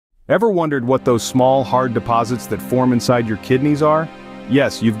Ever wondered what those small, hard deposits that form inside your kidneys are?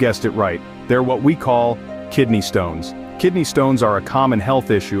 Yes, you've guessed it right. They're what we call kidney stones. Kidney stones are a common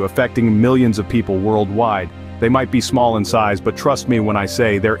health issue affecting millions of people worldwide. They might be small in size, but trust me when I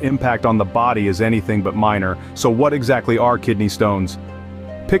say their impact on the body is anything but minor. So what exactly are kidney stones?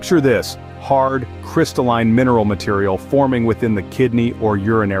 Picture this: hard, crystalline mineral material forming within the kidney or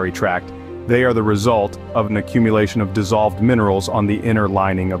urinary tract. They are the result of an accumulation of dissolved minerals on the inner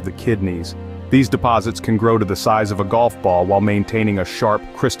lining of the kidneys. These deposits can grow to the size of a golf ball while maintaining a sharp,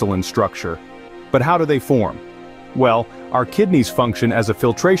 crystalline structure. But how do they form? Well, our kidneys function as a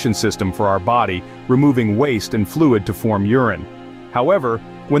filtration system for our body, removing waste and fluid to form urine. However,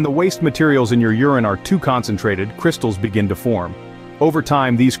 when the waste materials in your urine are too concentrated, crystals begin to form. Over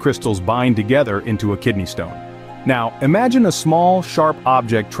time, these crystals bind together into a kidney stone. Now, imagine a small, sharp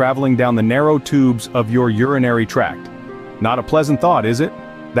object traveling down the narrow tubes of your urinary tract. Not a pleasant thought, is it?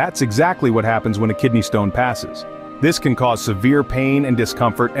 That's exactly what happens when a kidney stone passes. This can cause severe pain and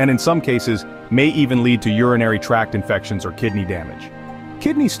discomfort, and in some cases, may even lead to urinary tract infections or kidney damage.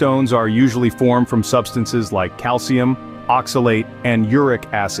 Kidney stones are usually formed from substances like calcium, oxalate, and uric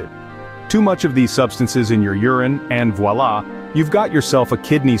acid. Too much of these substances in your urine, and voila, you've got yourself a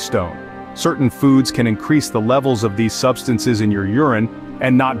kidney stone. Certain foods can increase the levels of these substances in your urine,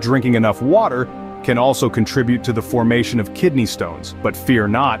 and not drinking enough water can also contribute to the formation of kidney stones. But fear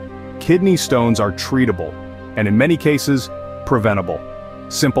not, kidney stones are treatable, and in many cases, preventable.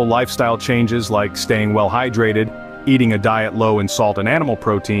 Simple lifestyle changes like staying well hydrated, eating a diet low in salt and animal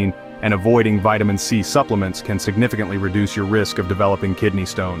protein, and avoiding vitamin C supplements can significantly reduce your risk of developing kidney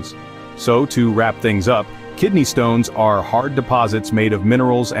stones. So, to wrap things up, kidney stones are hard deposits made of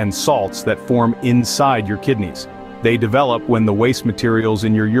minerals and salts that form inside your kidneys. They develop when the waste materials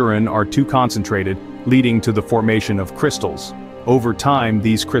in your urine are too concentrated, leading to the formation of crystals. Over time,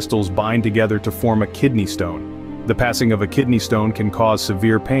 these crystals bind together to form a kidney stone. The passing of a kidney stone can cause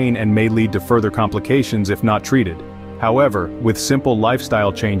severe pain and may lead to further complications if not treated. However, with simple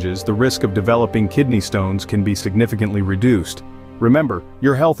lifestyle changes, the risk of developing kidney stones can be significantly reduced. Remember,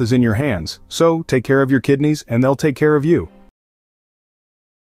 your health is in your hands, so take care of your kidneys and they'll take care of you.